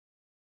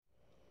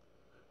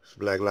It's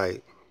black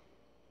light.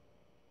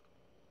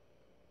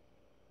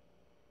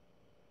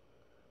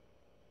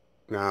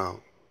 Now,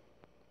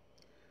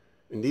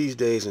 in these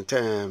days and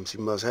times, he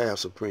must have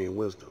supreme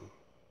wisdom.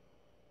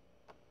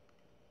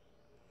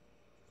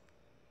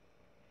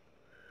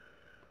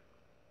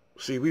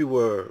 See, we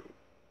were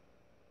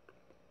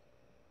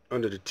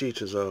under the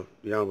teachings of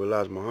the Honorable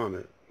Elijah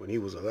Muhammad when he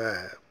was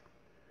alive.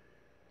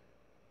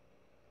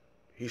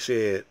 He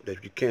said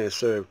that you can't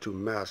serve two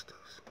masters.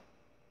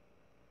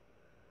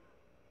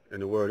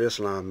 And the word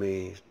Islam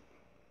means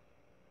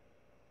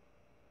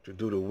to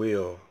do the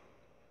will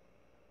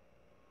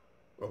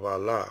of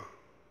Allah.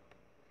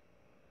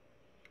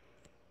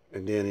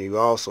 And then he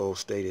also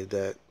stated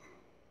that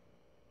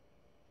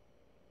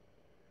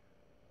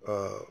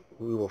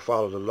we will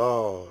follow the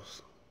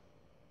laws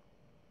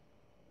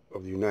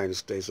of the United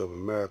States of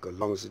America as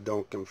long as it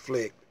don't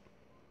conflict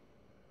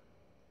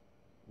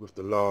with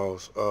the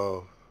laws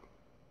of,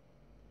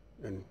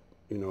 and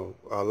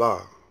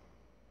Allah.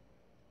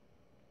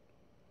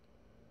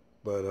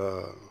 But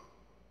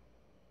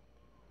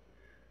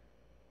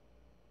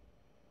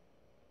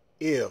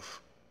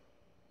if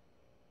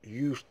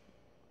you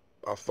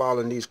are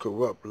following these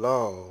corrupt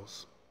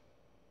laws,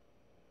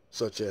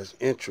 such as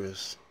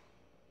interest,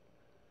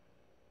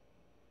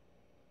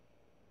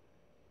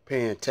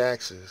 paying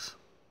taxes,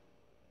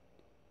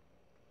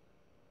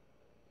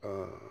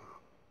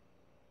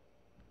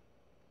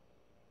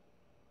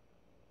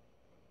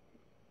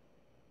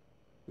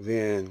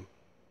 then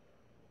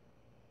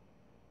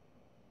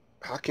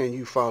how can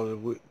you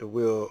follow the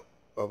will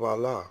of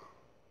Allah?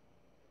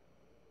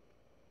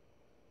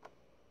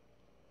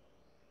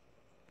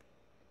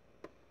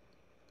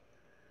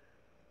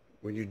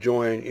 When you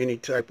join any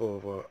type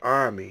of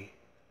army,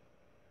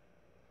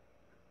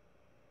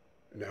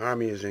 and the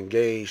army is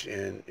engaged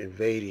in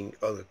invading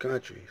other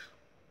countries,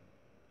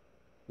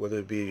 whether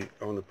it be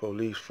on the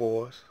police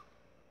force,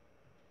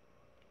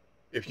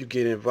 if you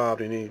get involved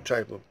in any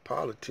type of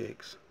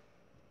politics,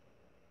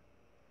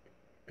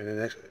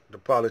 and the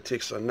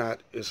politics are not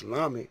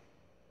Islamic,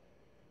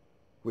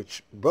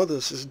 which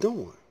brothers is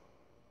doing,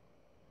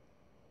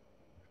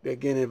 they're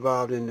getting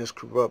involved in this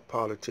corrupt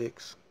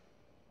politics.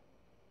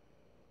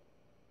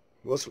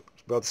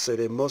 Brothers say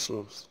they're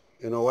Muslims,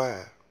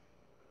 NOI.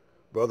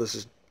 Brothers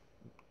is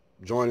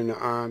joining the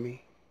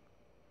army.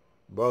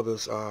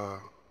 Brothers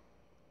are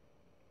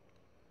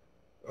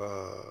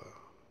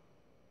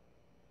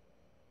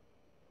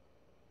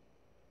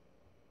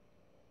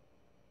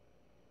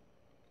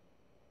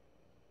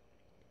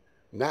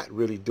not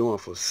really doing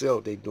for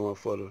self, they doing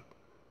for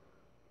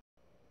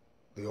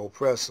the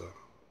oppressor.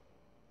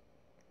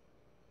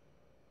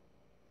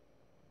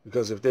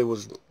 Because if they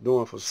was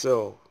doing for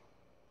self,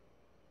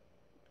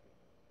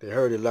 they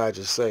heard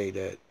Elijah say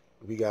that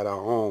we got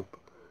our own,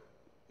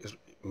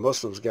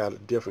 Muslims got a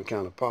different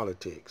kind of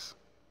politics,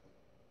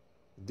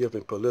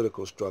 different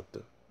political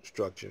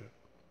structure,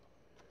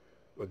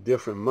 a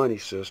different money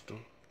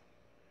system,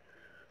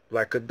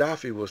 like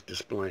Gaddafi was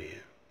displaying.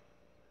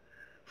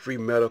 Free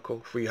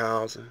medical, free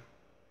housing,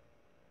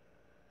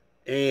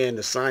 and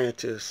the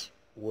scientists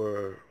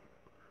were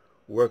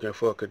working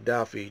for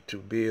Gaddafi to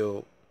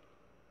build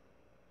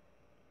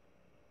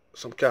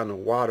some kind of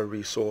water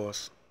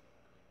resource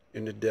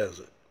in the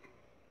desert,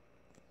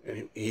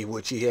 and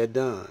which he had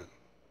done.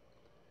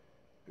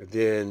 And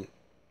then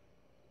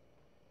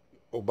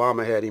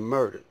Obama had him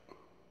murdered.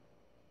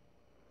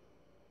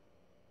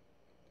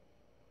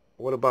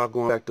 What about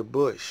going back to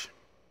Bush?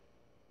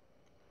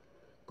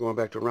 Going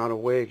back to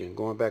Ronald Reagan,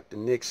 going back to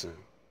Nixon?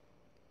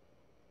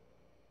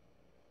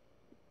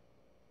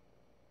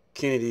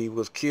 Kennedy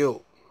was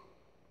killed.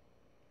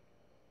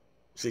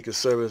 Secret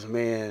Service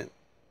man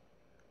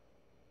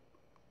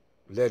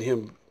let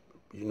him,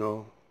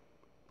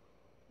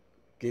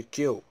 get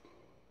killed.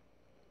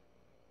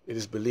 It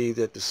is believed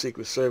that the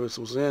Secret Service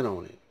was in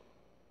on it.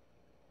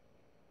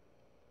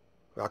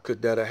 How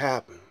could that have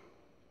happened?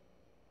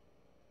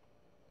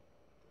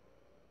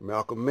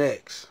 Malcolm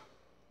X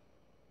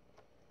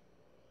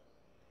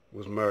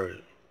was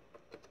murdered.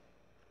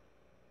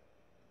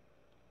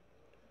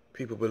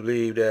 People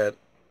believe that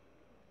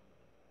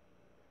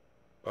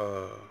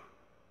the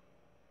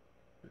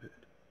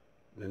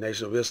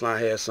Nation of Islam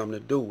had something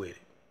to do with it.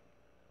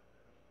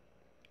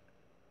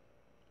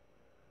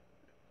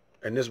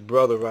 And this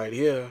brother right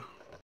here,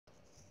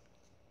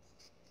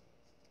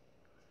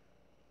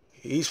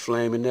 he's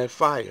flaming that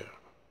fire.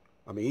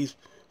 I mean, he's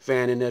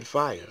fanning that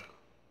fire.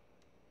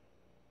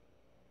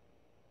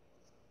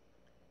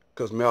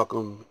 Because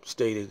Malcolm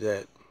stated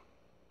that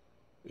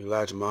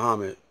Elijah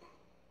Muhammad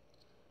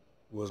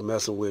was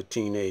messing with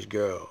teenage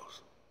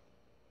girls.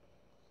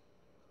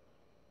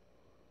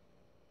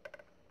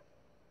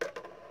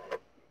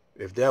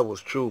 If that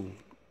was true,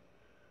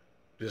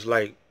 just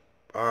like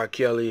R.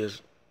 Kelly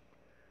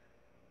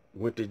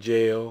went to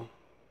jail,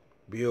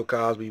 Bill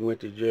Cosby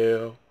went to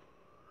jail,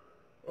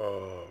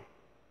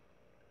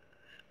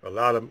 a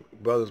lot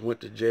of brothers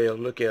went to jail.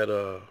 Look at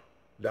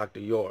Dr.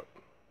 York.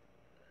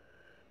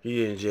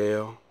 He in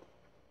jail.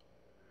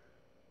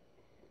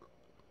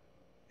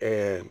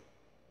 And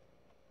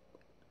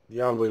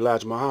The Honorable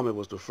Elijah Muhammad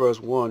was the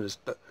first one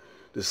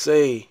to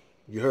say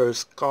you heard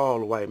us call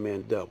the white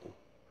man devil.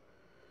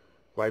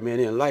 White man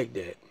didn't like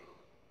that.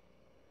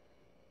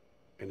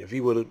 And if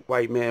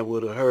white man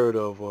would have heard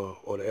of,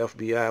 or the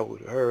FBI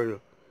would have heard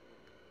of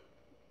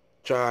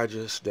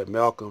charges that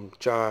Malcolm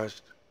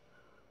charged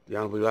the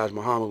Honorable Elijah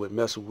Muhammad with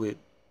messing with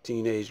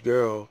teenage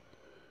girl,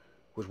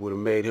 which would have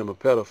made him a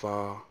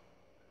pedophile,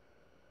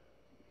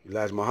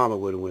 Elijah Muhammad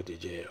would have went to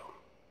jail.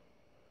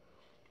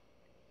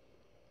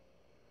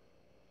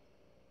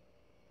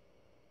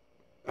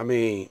 I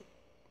mean,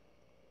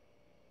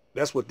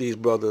 that's what these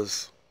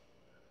brothers,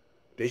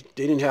 they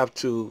didn't have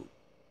to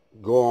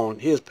go on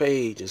his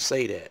page and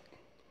say that,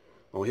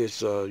 on his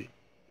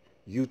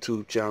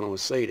YouTube channel and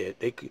say that.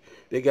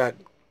 They got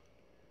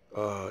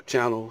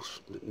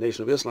channels, the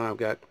Nation of Islam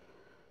got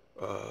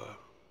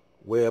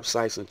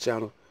websites and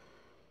channels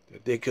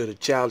that they could have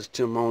challenged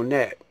him on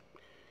that.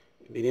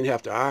 They didn't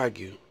have to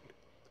argue.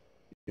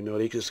 You know,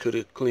 they just could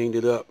have cleaned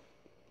it up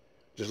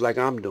just like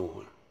I'm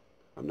doing.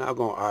 I'm not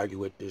going to argue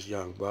with this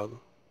young brother.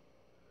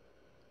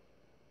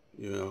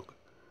 You know,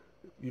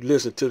 you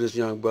listen to this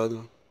young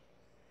brother.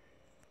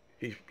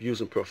 He's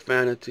using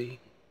profanity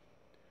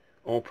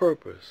on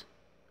purpose.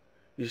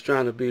 He's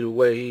trying to be the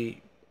way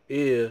he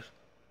is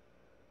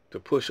to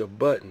push a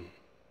button,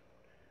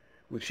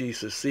 which he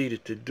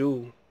succeeded to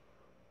do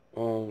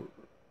on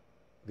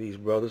these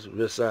brothers,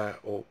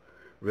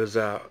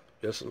 Rizal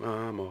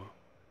Islam or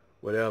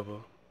whatever.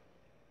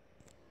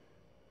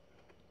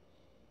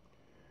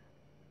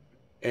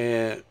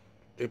 And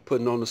they're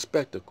putting on a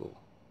spectacle.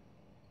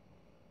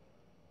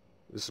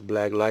 This is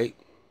black light.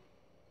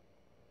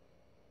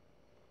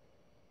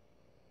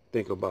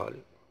 Think about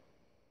it.